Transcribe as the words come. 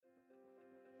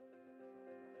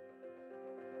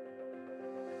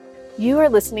You are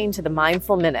listening to the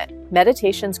Mindful Minute,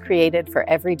 meditations created for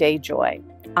everyday joy.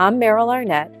 I'm Meryl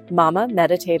Arnett, mama,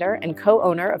 meditator, and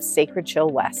co-owner of Sacred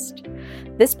Chill West.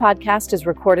 This podcast is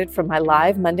recorded from my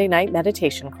live Monday night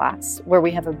meditation class, where we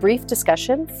have a brief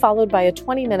discussion followed by a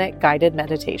 20-minute guided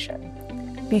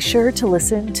meditation. Be sure to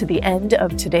listen to the end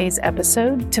of today's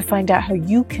episode to find out how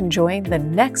you can join the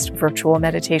next virtual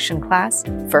meditation class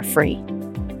for free.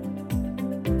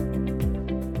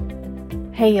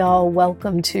 Hey y'all,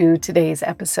 welcome to today's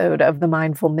episode of the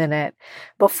Mindful Minute.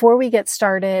 Before we get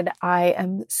started, I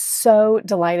am so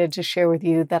delighted to share with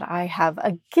you that I have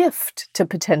a gift to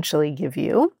potentially give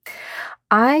you.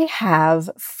 I have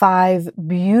 5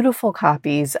 beautiful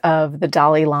copies of the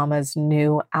Dalai Lama's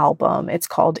new album. It's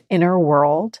called Inner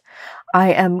World.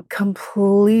 I am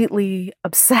completely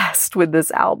obsessed with this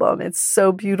album. It's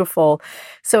so beautiful.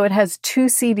 So it has 2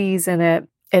 CDs in it.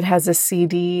 It has a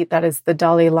CD that is the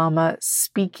Dalai Lama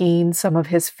speaking some of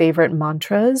his favorite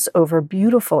mantras over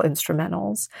beautiful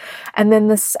instrumentals. And then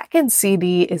the second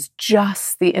CD is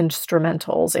just the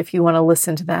instrumentals if you want to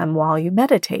listen to them while you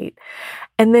meditate.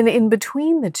 And then in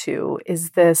between the two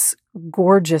is this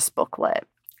gorgeous booklet.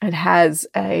 It has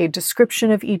a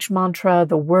description of each mantra,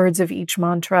 the words of each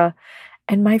mantra.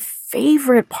 And my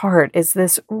favorite part is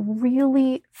this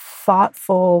really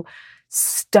thoughtful,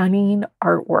 stunning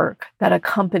artwork that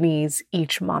accompanies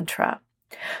each mantra.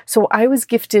 So I was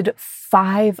gifted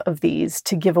 5 of these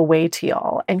to give away to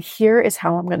y'all. And here is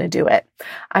how I'm going to do it.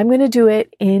 I'm going to do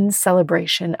it in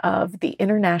celebration of the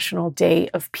International Day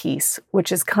of Peace,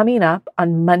 which is coming up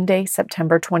on Monday,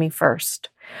 September 21st.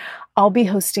 I'll be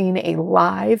hosting a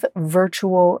live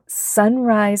virtual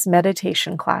sunrise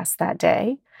meditation class that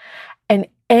day. And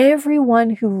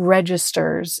everyone who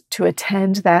registers to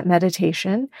attend that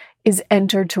meditation is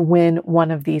entered to win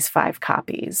one of these 5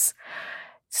 copies.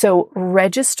 So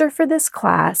register for this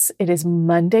class. It is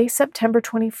Monday, September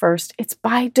 21st. It's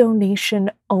by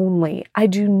donation only. I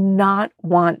do not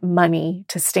want money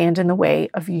to stand in the way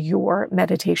of your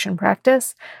meditation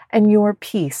practice and your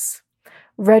peace.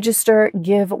 Register,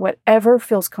 give whatever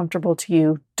feels comfortable to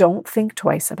you. Don't think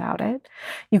twice about it.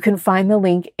 You can find the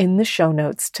link in the show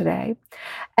notes today.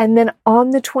 And then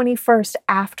on the 21st,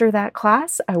 after that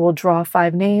class, I will draw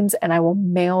 5 names and I will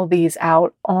mail these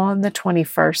out on the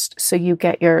 21st so you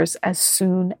get yours as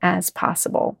soon as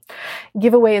possible.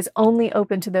 Giveaway is only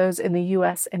open to those in the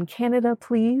US and Canada,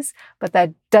 please, but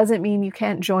that doesn't mean you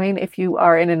can't join if you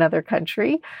are in another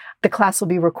country. The class will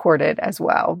be recorded as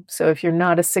well. So if you're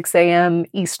not a 6 a.m.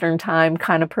 Eastern time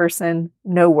kind of person,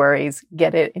 no worries.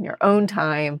 Get it in your own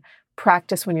time.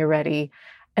 Practice when you're ready.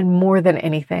 And more than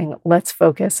anything, let's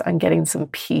focus on getting some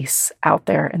peace out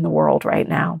there in the world right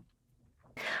now.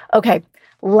 Okay,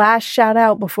 last shout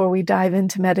out before we dive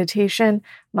into meditation.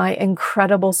 My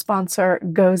incredible sponsor,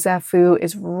 GoZafu,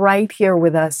 is right here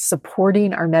with us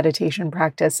supporting our meditation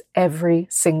practice every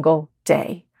single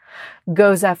day.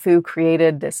 GoZafu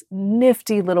created this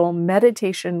nifty little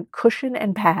meditation cushion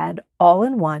and pad all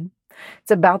in one.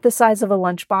 It's about the size of a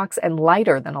lunchbox and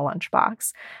lighter than a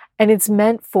lunchbox. And it's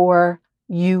meant for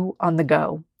you on the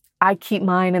go. I keep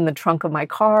mine in the trunk of my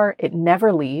car. It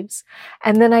never leaves.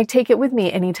 And then I take it with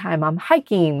me anytime I'm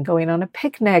hiking, going on a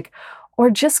picnic, or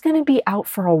just going to be out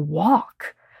for a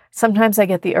walk. Sometimes I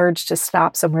get the urge to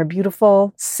stop somewhere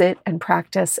beautiful, sit and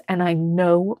practice, and I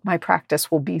know my practice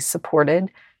will be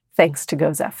supported thanks to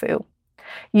GoZafu.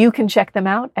 You can check them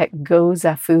out at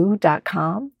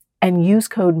gozafu.com and use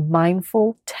code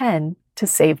MINDFUL10 to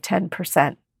save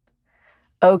 10%.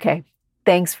 Okay,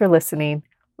 thanks for listening.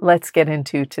 Let's get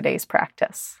into today's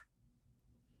practice.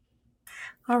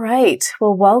 All right,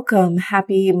 well, welcome.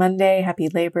 Happy Monday, happy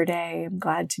Labor Day. I'm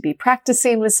glad to be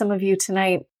practicing with some of you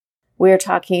tonight. We're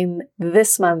talking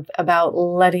this month about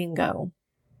letting go,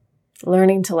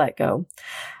 learning to let go,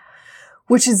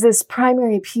 which is this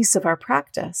primary piece of our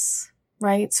practice,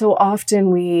 right? So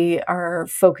often we are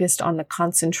focused on the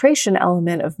concentration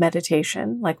element of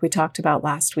meditation, like we talked about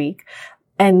last week,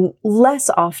 and less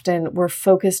often we're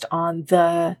focused on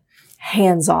the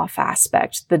hands-off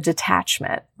aspect, the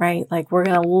detachment, right? Like we're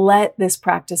going to let this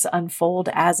practice unfold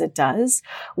as it does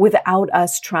without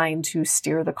us trying to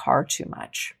steer the car too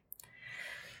much.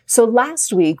 So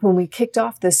last week, when we kicked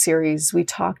off this series, we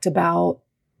talked about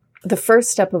the first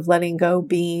step of letting go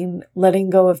being letting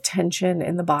go of tension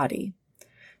in the body,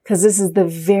 because this is the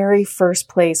very first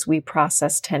place we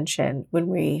process tension when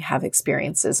we have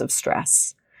experiences of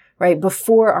stress, right?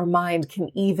 Before our mind can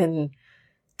even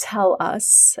tell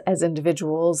us as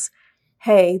individuals,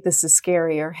 hey, this is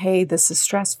scary, or hey, this is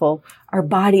stressful, our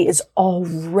body is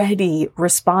already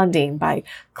responding by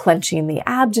clenching the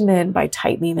abdomen, by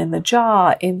tightening in the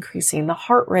jaw, increasing the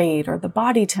heart rate or the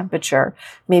body temperature.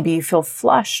 Maybe you feel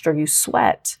flushed or you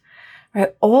sweat,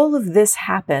 right? All of this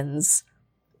happens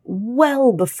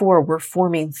well before we're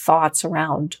forming thoughts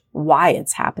around why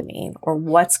it's happening or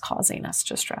what's causing us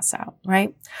to stress out,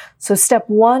 right? So step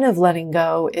one of letting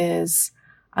go is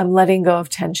I'm letting go of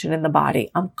tension in the body.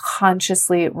 I'm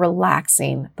consciously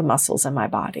relaxing the muscles in my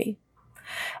body.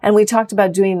 And we talked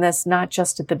about doing this not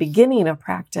just at the beginning of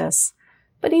practice,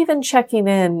 but even checking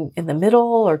in the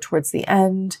middle or towards the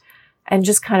end and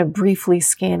just kind of briefly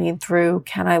scanning through,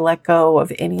 can I let go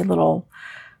of any little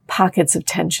pockets of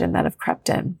tension that have crept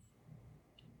in?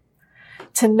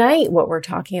 Tonight, what we're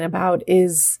talking about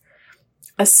is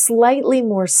a slightly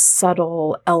more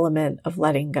subtle element of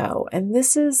letting go. And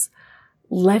this is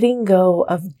letting go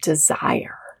of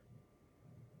desire.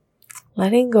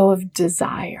 Letting go of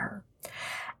desire.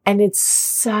 And it's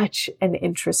such an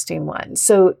interesting one.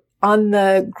 So on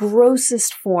the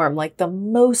grossest form, like the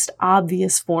most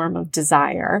obvious form of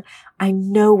desire, I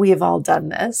know we have all done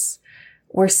this.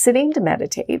 We're sitting to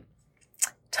meditate.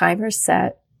 Timer's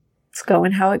set. It's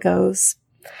going how it goes.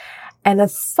 And a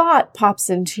thought pops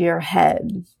into your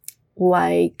head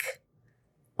like,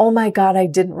 oh my God, I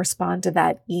didn't respond to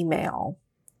that email.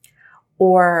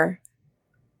 Or,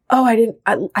 oh,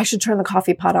 I should turn the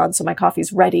coffee pot on so my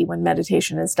coffee's ready when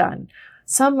meditation is done.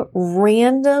 Some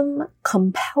random,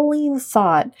 compelling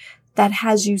thought that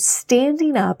has you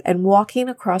standing up and walking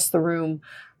across the room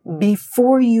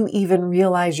before you even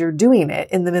realize you're doing it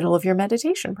in the middle of your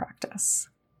meditation practice.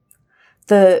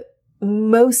 The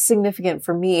most significant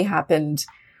for me happened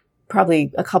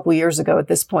probably a couple years ago at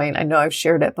this point. I know I've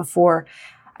shared it before.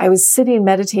 I was sitting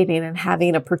meditating and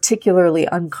having a particularly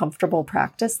uncomfortable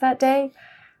practice that day.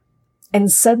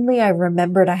 And suddenly I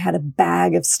remembered I had a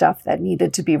bag of stuff that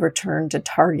needed to be returned to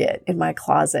Target in my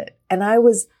closet. And I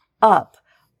was up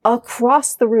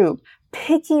across the room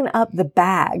picking up the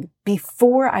bag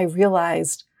before I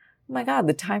realized, oh my God,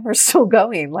 the timer's still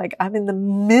going. Like I'm in the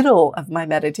middle of my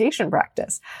meditation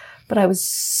practice. But I was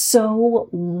so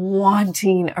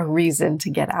wanting a reason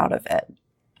to get out of it,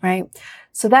 right?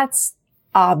 So that's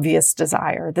obvious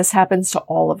desire. This happens to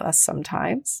all of us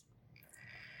sometimes.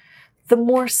 The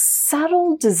more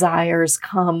subtle desires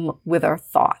come with our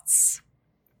thoughts.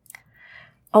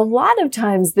 A lot of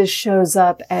times this shows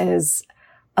up as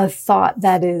a thought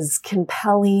that is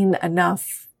compelling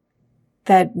enough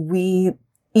that we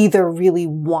either really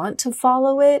want to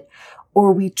follow it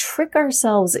or we trick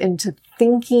ourselves into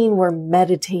thinking we're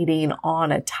meditating on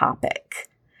a topic,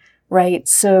 right?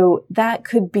 So that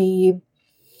could be,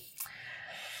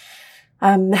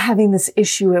 I'm having this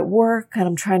issue at work and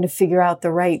I'm trying to figure out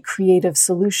the right creative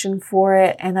solution for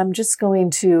it. And I'm just going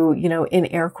to, in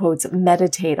air quotes,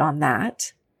 meditate on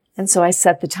that. And so I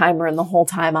set the timer and the whole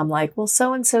time I'm like, well,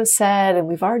 so-and-so said, and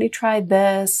we've already tried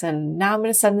this, and now I'm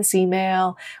going to send this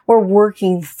email. We're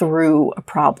working through a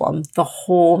problem, the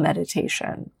whole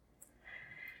meditation.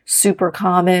 Super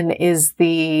common is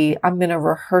I'm going to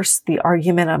rehearse the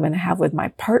argument I'm going to have with my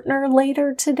partner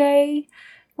later today,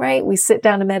 right? We sit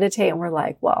down to meditate and we're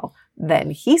like, well,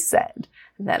 then he said,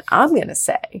 and then I'm going to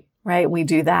say, right? We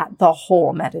do that the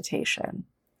whole meditation.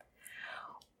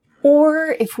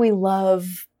 Or if we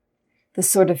love the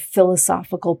sort of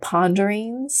philosophical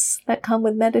ponderings that come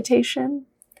with meditation,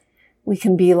 we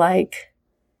can be like,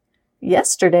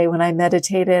 yesterday when I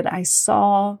meditated, I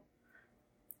saw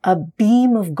a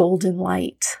beam of golden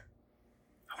light.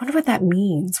 I wonder what that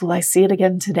means. Will I see it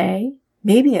again today?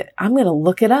 Maybe I'm going to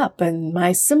look it up in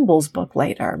my symbols book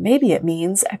later. Maybe it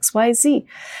means XYZ.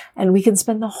 And we can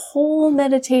spend the whole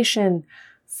meditation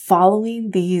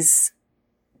following these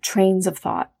trains of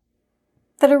thought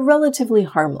that are relatively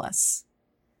harmless,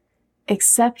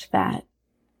 except that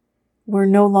we're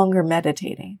no longer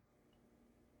meditating,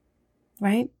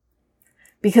 right?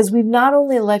 Because we've not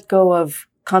only let go of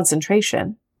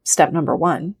concentration, step number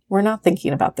one, we're not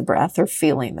thinking about the breath or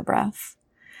feeling the breath.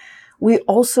 We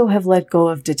also have let go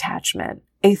of detachment.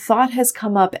 A thought has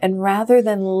come up, and rather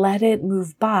than let it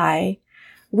move by,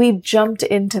 we've jumped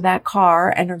into that car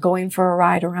and are going for a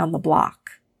ride around the block.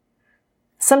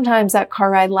 Sometimes that car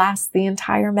ride lasts the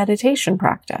entire meditation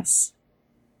practice,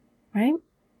 right?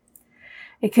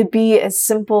 It could be as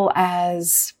simple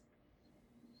as,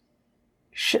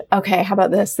 okay, how about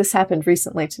this? This happened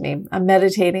recently to me. I'm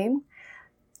meditating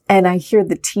and I hear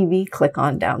the TV click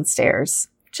on downstairs,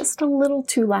 just a little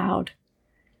too loud.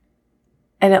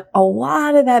 And a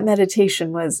lot of that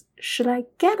meditation was, should I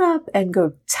get up and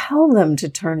go tell them to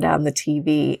turn down the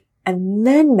TV and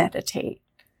then meditate?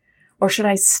 Or should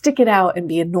I stick it out and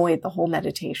be annoyed the whole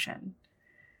meditation?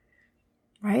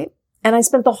 Right? And I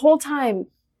spent the whole time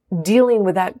dealing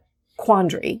with that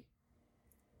quandary,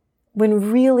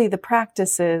 when really the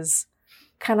practice is,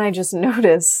 can I just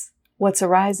notice what's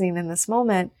arising in this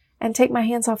moment and take my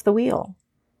hands off the wheel?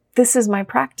 This is my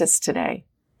practice today.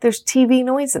 There's TV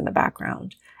noise in the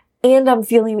background, and I'm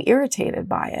feeling irritated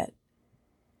by it.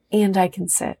 And I can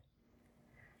sit.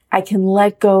 I can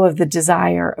let go of the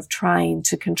desire of trying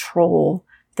to control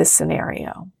this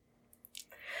scenario.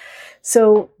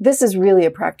 So this is really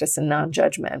a practice in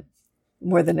non-judgment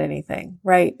more than anything,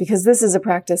 right? Because this is a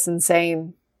practice in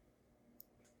saying,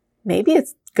 maybe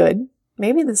it's good.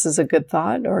 Maybe this is a good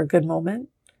thought or a good moment.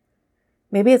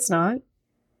 Maybe it's not.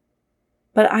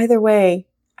 But either way,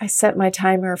 I set my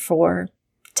timer for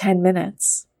 10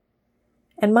 minutes.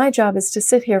 And my job is to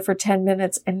sit here for 10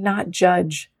 minutes and not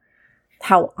judge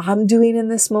how I'm doing in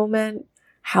this moment,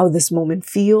 how this moment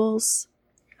feels.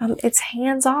 It's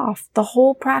hands off. The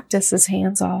whole practice is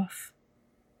hands off.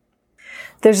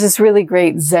 There's this really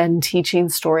great Zen teaching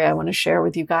story I want to share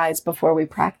with you guys before we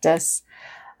practice.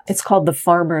 It's called The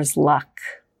Farmer's Luck.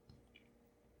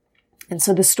 And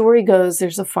so the story goes,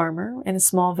 there's a farmer in a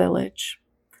small village.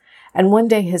 And one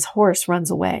day his horse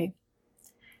runs away.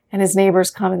 And his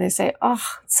neighbors come and they say, "Oh,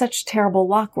 such terrible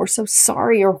luck. We're so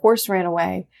sorry your horse ran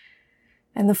away."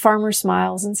 And the farmer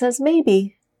smiles and says,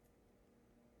 "Maybe."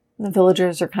 And the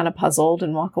villagers are kind of puzzled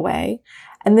and walk away.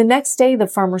 And the next day, the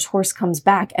farmer's horse comes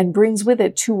back and brings with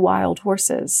it 2 wild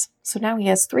horses. So now he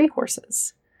has 3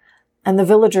 horses. And the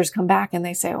villagers come back and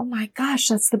they say, "Oh my gosh,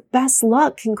 that's the best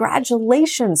luck.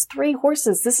 Congratulations, 3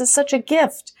 horses. This is such a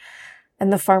gift."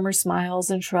 And the farmer smiles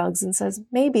and shrugs and says,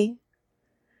 "Maybe."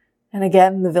 And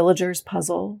again, the villagers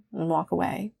puzzle and walk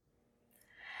away.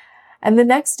 And the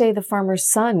next day, the farmer's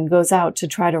son goes out to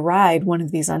try to ride one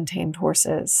of these untamed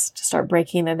horses, to start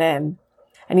breaking it in.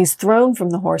 And he's thrown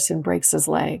from the horse and breaks his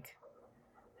leg.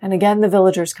 And again, the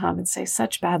villagers come and say,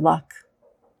 "Such bad luck."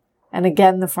 And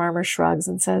again, the farmer shrugs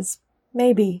and says,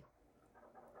 "Maybe."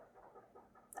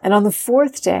 And on the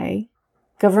 4th day,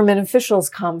 government officials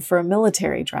come for a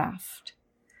military draft.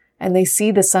 And they see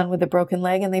the son with a broken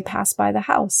leg and they pass by the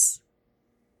house.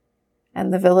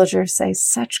 And the villagers say,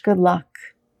 "Such good luck."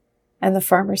 And the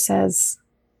farmer says,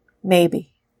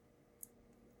 "Maybe."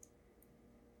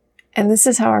 And this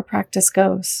is how our practice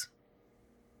goes.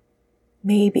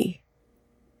 Maybe.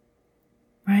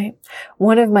 Right?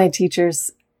 One of my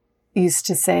teachers used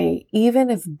to say,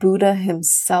 even if Buddha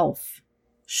himself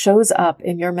shows up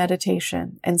in your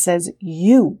meditation and says,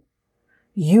 you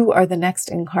are the next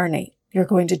incarnate. You're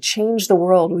going to change the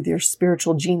world with your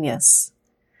spiritual genius.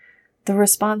 The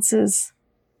response is,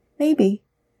 maybe.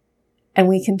 And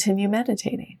we continue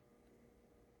meditating,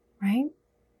 right?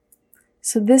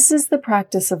 So this is the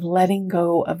practice of letting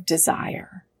go of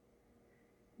desire.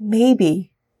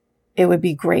 Maybe it would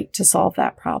be great to solve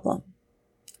that problem.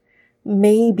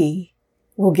 Maybe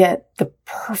we'll get the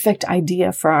perfect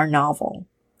idea for our novel.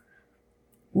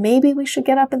 Maybe we should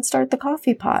get up and start the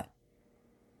coffee pot.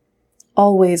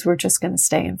 Always we're just going to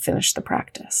stay and finish the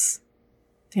practice.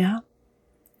 Yeah?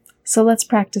 So let's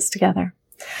practice together.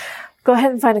 Go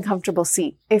ahead and find a comfortable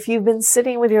seat. If you've been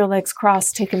sitting with your legs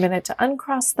crossed, take a minute to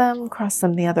uncross them, cross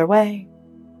them the other way.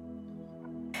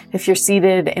 If you're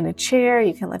seated in a chair,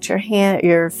 you can let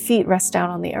your feet rest down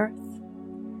on the earth.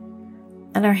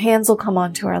 And our hands will come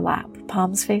onto our lap,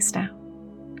 palms face down.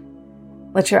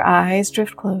 Let your eyes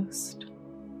drift closed.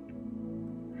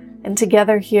 And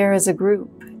together here as a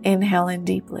group, inhale in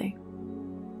deeply.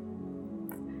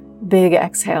 Big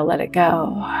exhale, let it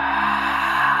go.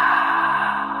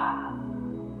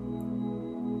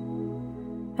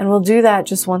 And we'll do that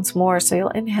just once more. So you'll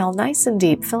inhale nice and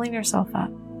deep, filling yourself up.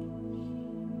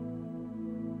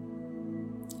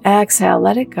 Exhale,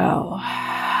 let it go.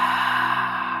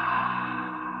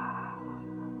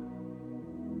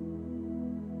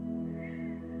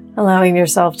 Allowing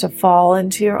yourself to fall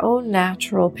into your own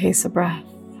natural pace of breath.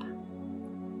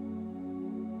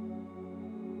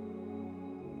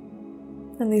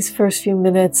 And these first few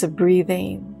minutes of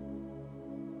breathing,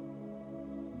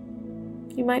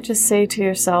 you might just say to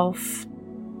yourself,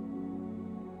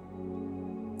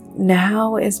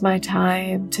 now is my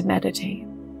time to meditate.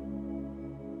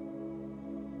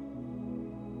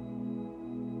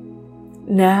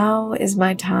 Now is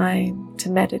my time to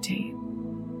meditate.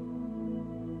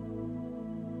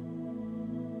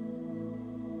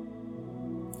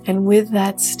 And with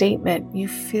that statement, you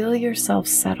feel yourself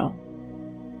settle.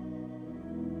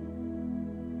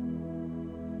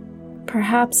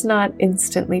 Perhaps not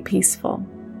instantly peaceful,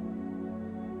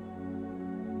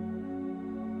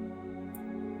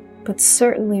 but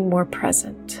certainly more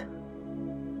present.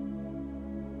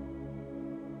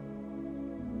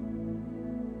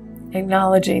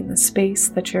 acknowledging the space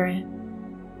that you're in.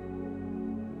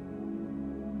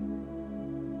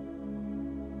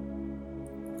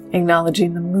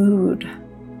 Acknowledging the mood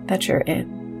that you're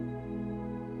in.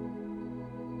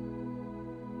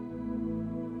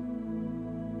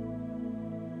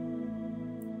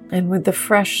 And with the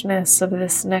freshness of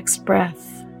this next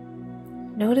breath,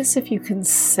 notice if you can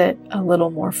sit a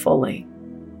little more fully.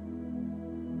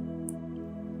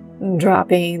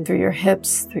 Dropping through your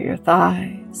hips, through your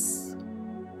thighs.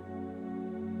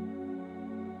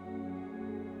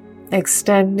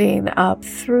 Extending up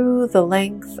through the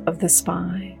length of the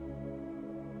spine.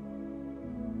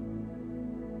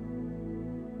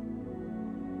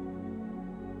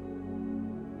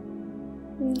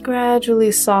 And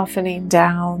gradually softening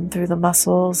down through the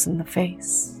muscles in the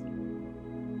face.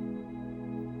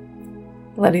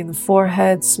 Letting the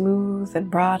forehead smooth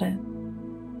and broaden.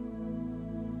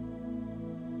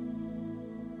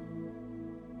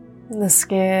 And the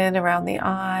skin around the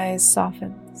eyes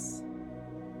softens.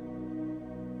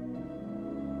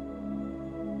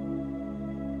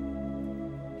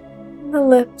 And the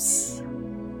lips,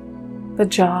 the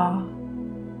jaw,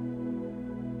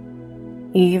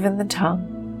 even the tongue,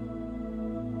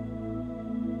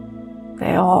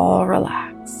 they all relax.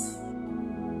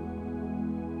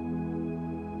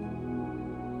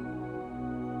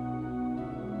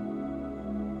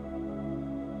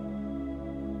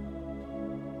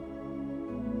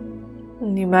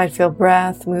 And you might feel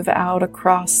breath move out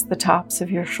across the tops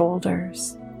of your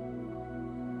shoulders,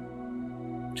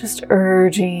 just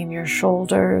urging your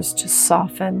shoulders to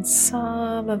soften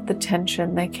some of the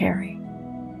tension they carry.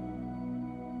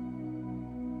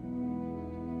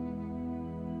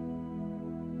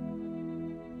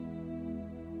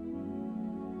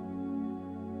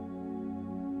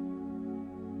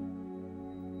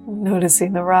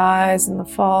 Noticing the rise and the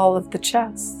fall of the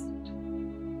chest.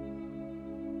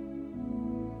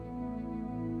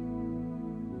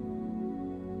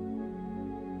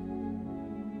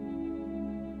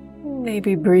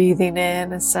 Maybe breathing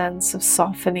in a sense of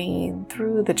softening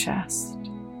through the chest.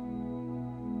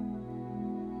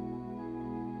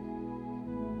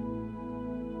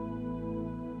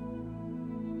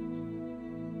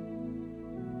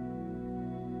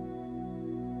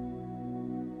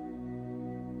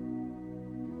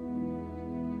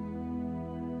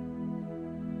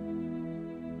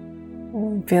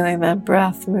 And feeling that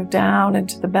breath move down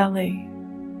into the belly.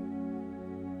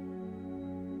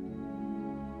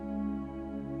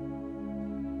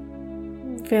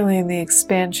 Feeling the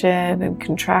expansion and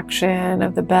contraction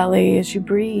of the belly as you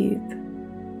breathe.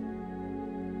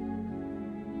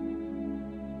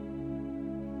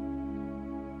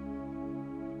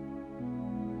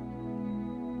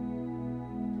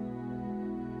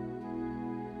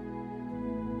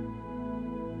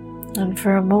 And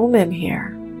for a moment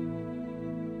here,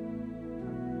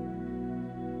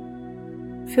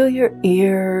 feel your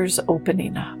ears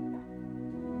opening up.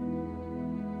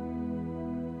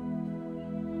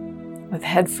 With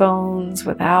headphones,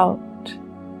 without,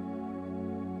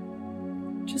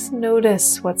 just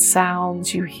notice what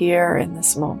sounds you hear in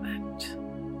this moment.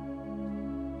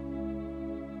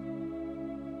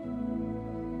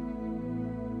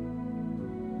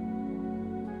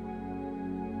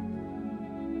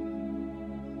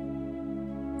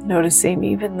 Noticing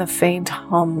even the faint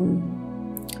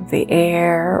hum of the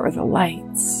air or the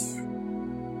lights.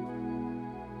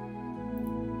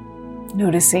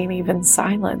 Noticing even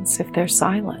silence if there's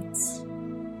silence.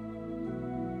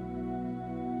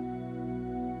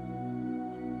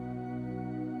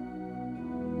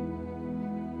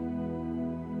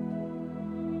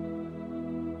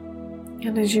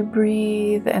 And as you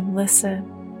breathe and listen,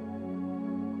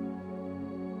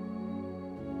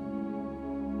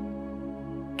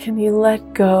 can you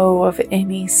let go of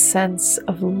any sense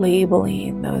of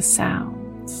labeling those sounds?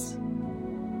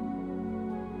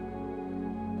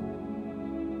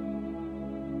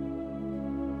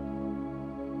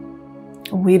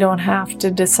 We don't have to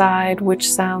decide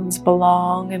which sounds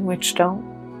belong and which don't.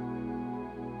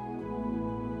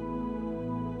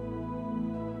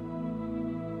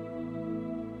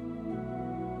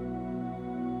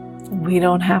 We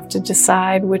don't have to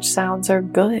decide which sounds are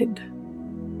good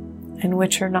and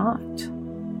which are not.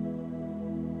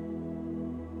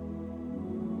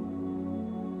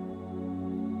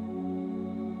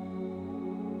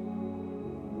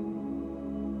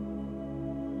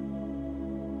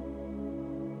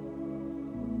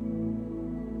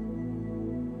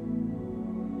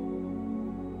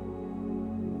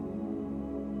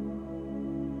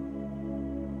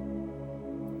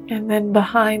 And then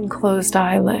behind closed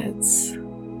eyelids,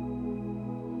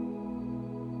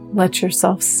 Let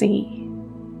yourself see.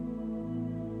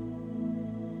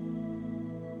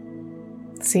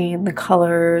 Seeing the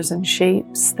colors and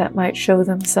shapes that might show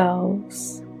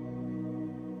themselves.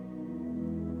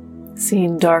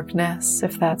 Seeing darkness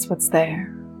if that's what's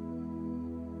there.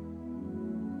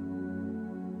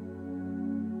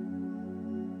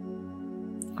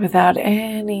 Without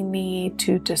any need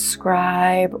to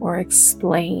describe or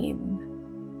explain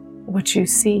what you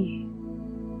see.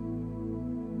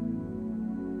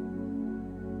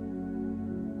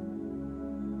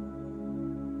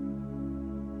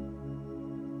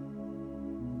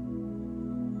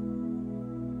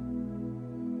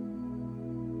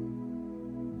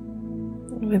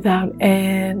 Without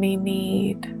any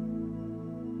need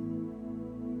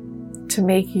to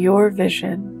make your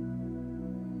vision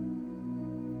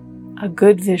a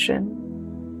good vision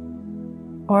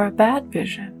or a bad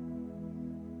vision.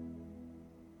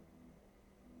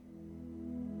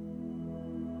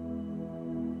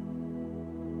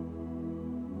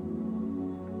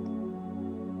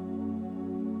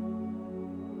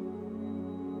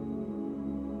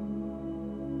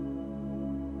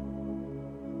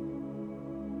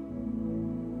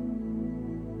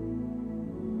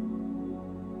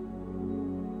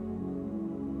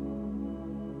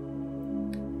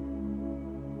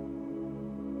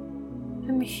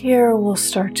 And here we'll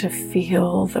start to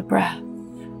feel the breath.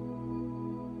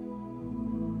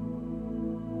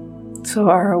 So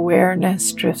our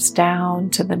awareness drifts down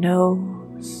to the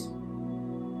nose.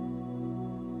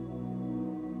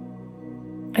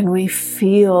 And we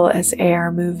feel as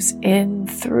air moves in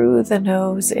through the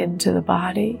nose into the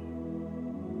body.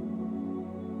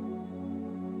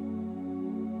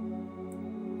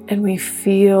 And we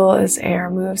feel as air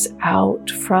moves out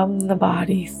from the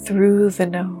body through the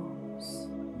nose.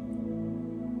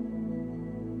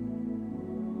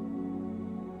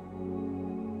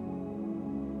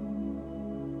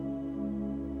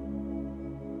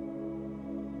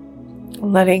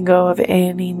 Letting go of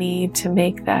any need to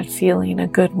make that feeling a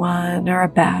good one or a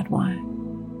bad one.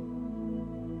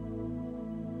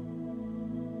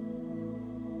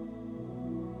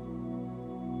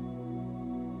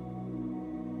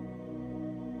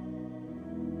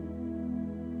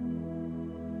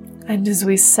 And as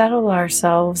we settle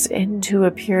ourselves into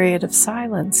a period of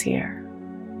silence here,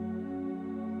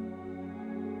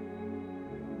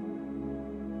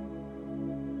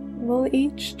 we'll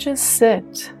each just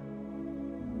sit.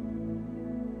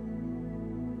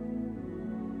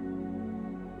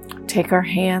 Take our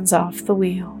hands off the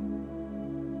wheel.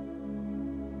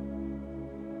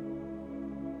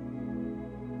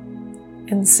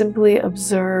 And simply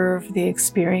observe the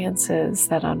experiences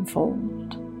that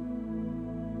unfold.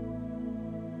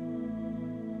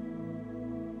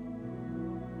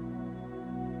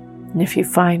 And if you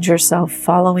find yourself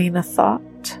following a thought,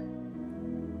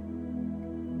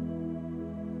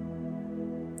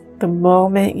 the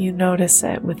moment you notice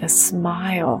it with a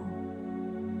smile,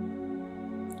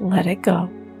 let it go.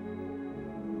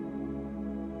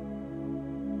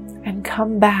 And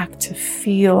come back to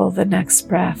feel the next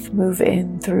breath move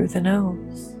in through the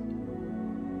nose.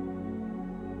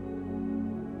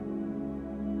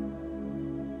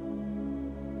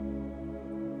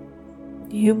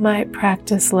 You might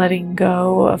practice letting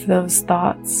go of those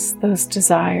thoughts, those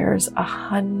desires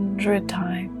 100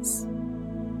 times.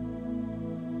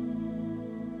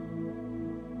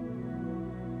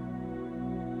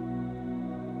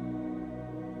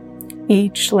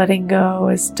 Each letting go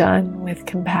is done with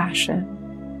compassion.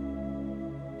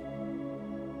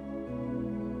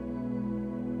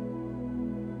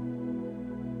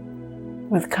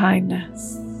 With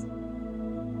kindness.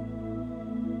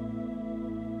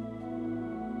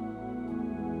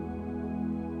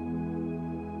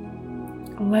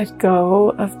 Let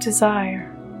go of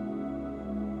desire.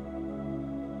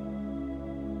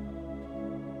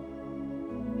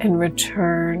 And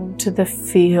return to the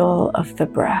feel of the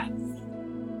breath.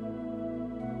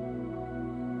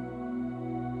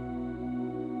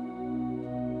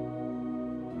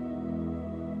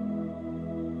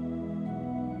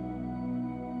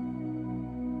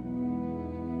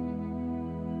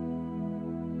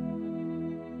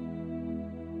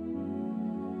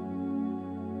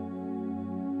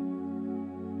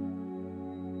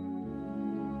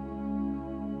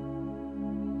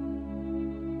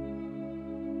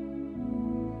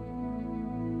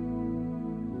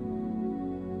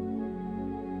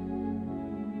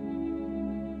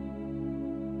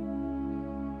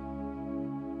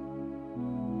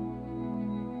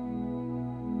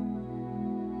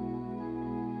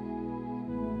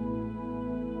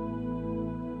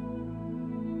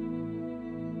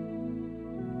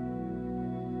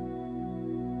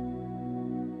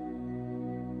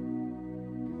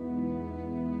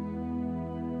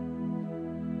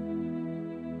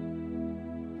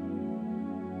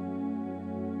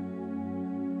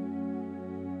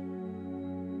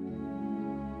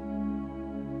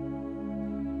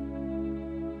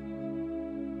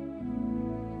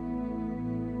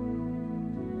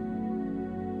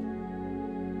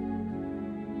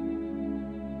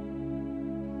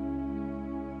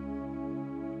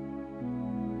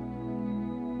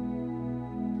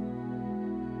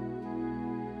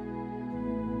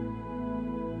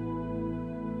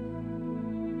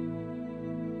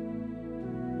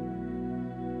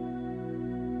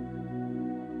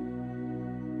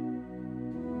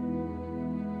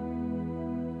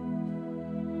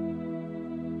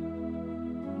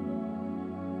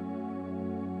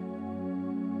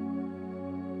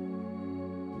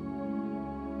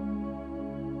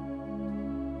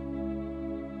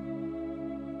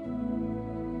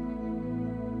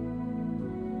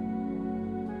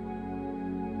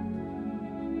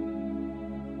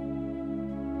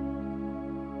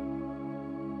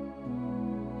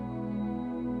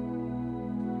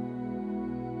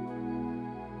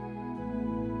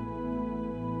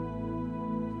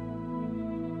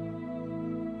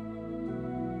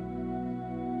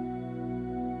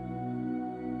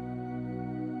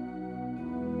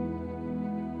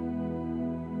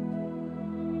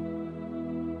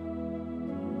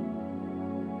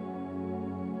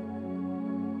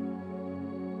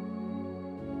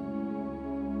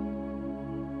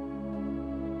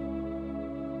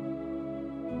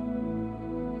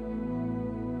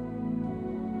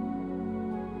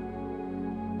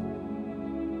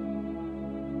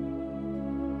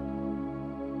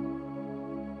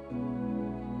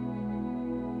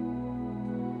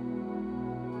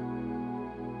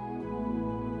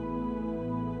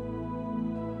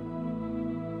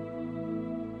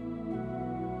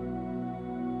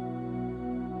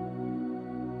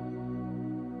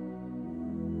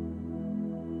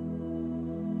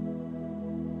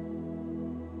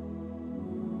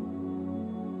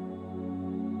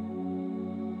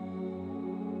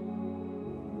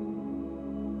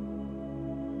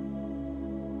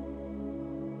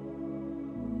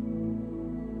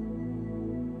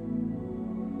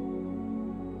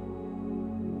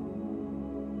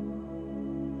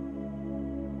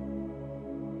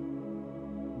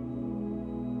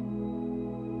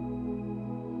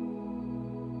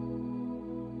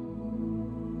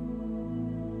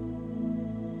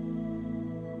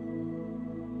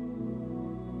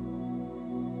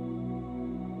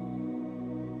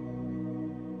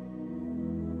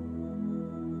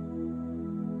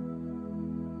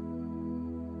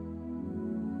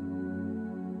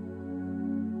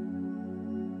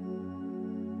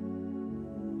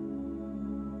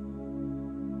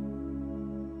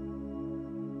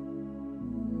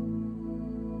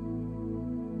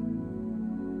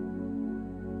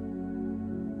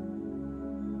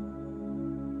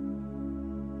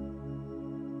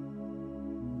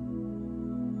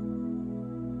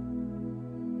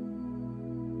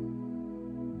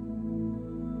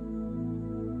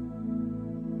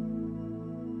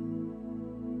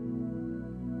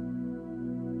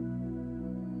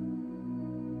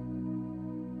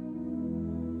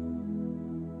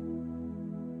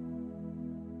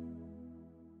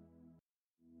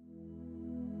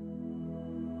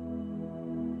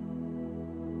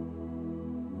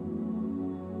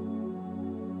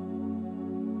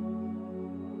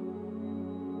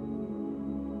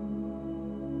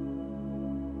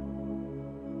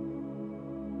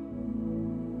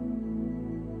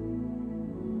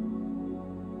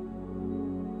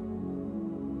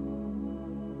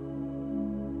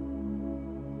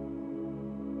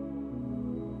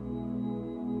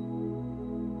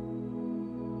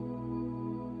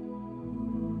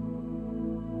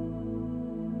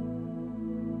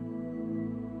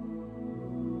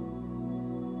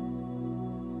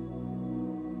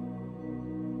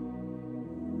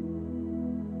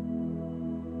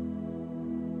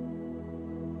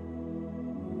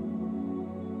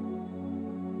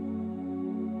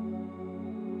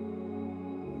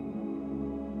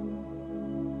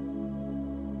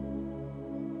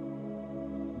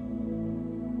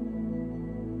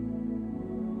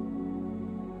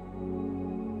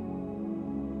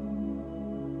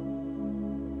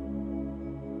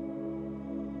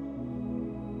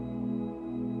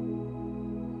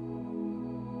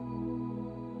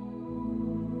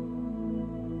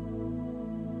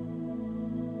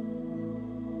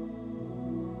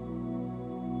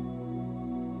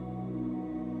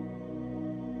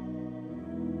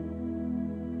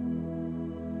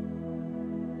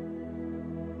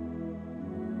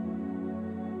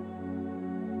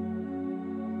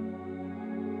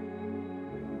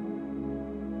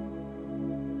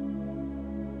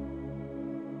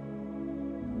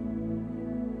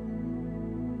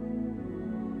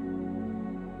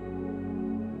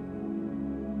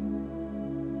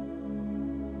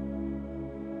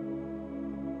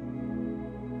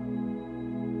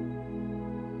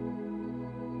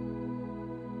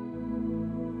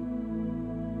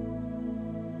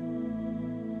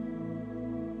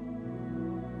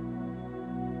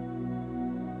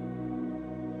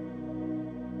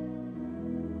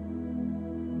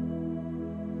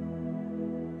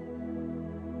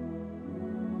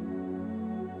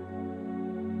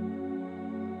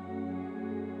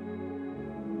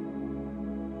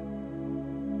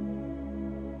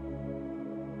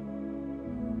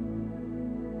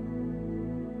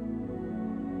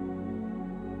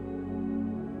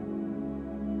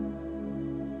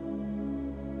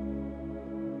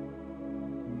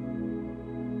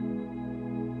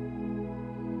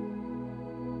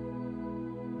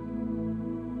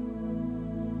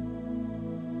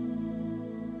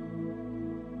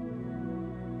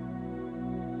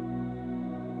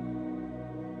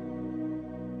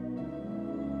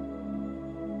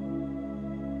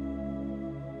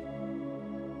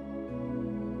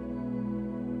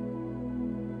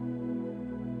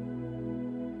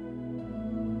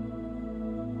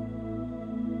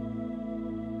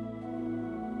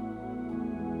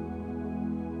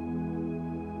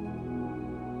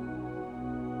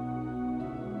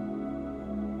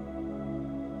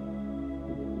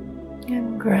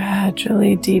 And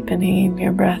gradually deepening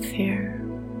your breath here.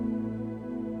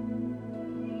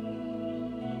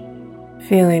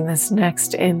 Feeling this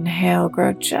next inhale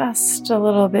grow just a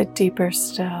little bit deeper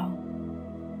still.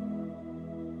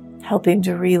 Helping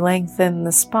to re-lengthen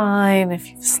the spine if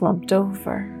you've slumped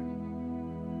over.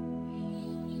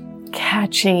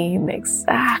 Catching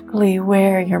exactly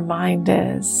where your mind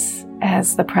is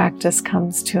as the practice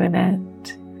comes to an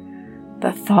end.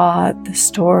 The thought, the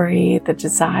story, the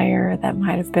desire that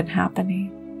might have been happening.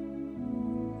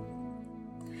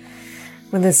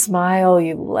 With a smile,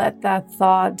 you let that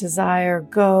thought, desire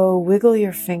go. Wiggle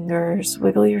your fingers,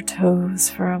 wiggle your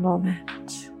toes for a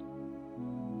moment.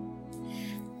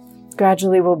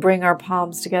 Gradually, we'll bring our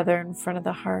palms together in front of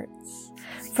the hearts.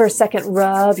 For a second,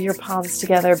 rub your palms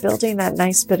together, building that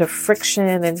nice bit of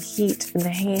friction and heat in the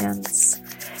hands.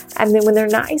 And then when they're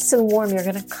nice and warm, you're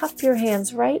going to cup your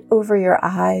hands right over your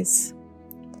eyes,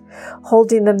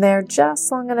 holding them there just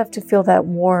long enough to feel that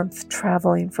warmth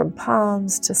traveling from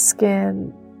palms to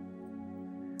skin,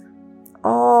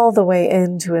 all the way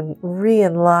in to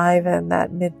re-enliven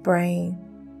that midbrain.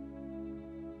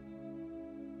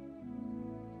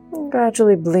 And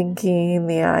gradually blinking,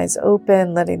 the eyes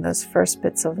open, letting those first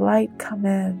bits of light come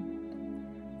in.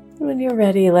 And when you're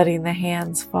ready, letting the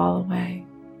hands fall away.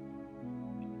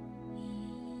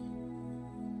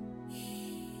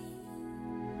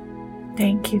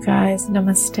 Thank you guys.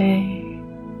 Namaste.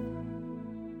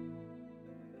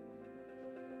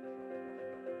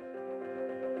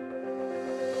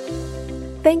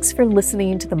 Thanks for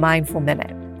listening to the Mindful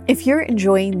Minute. If you're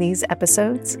enjoying these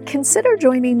episodes, consider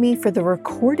joining me for the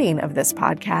recording of this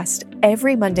podcast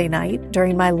every Monday night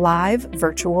during my live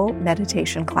virtual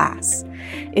meditation class.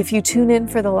 If you tune in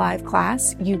for the live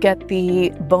class, you get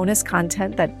the bonus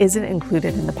content that isn't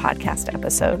included in the podcast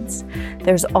episodes.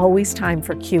 There's always time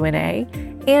for Q&A,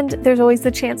 and there's always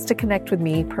the chance to connect with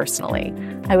me personally.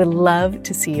 I would love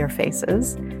to see your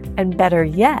faces. And better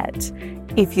yet,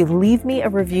 if you leave me a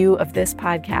review of this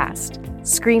podcast,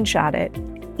 screenshot it,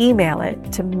 email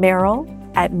it to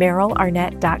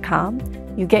Meryl@merylarnett.com.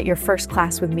 You get your first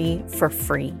class with me for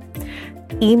free.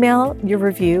 Email your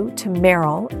review to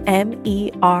Meryl,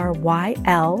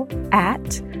 MERYL,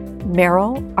 at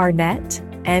merylarnett,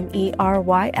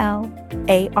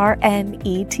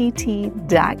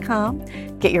 MERYLARNETT.com.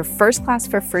 Get your first class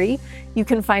for free. You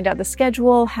can find out the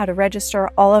schedule, how to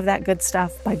register, all of that good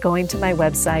stuff by going to my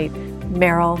website,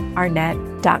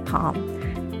 merylarnett.com.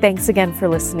 Thanks again for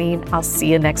listening. I'll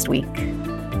see you next week.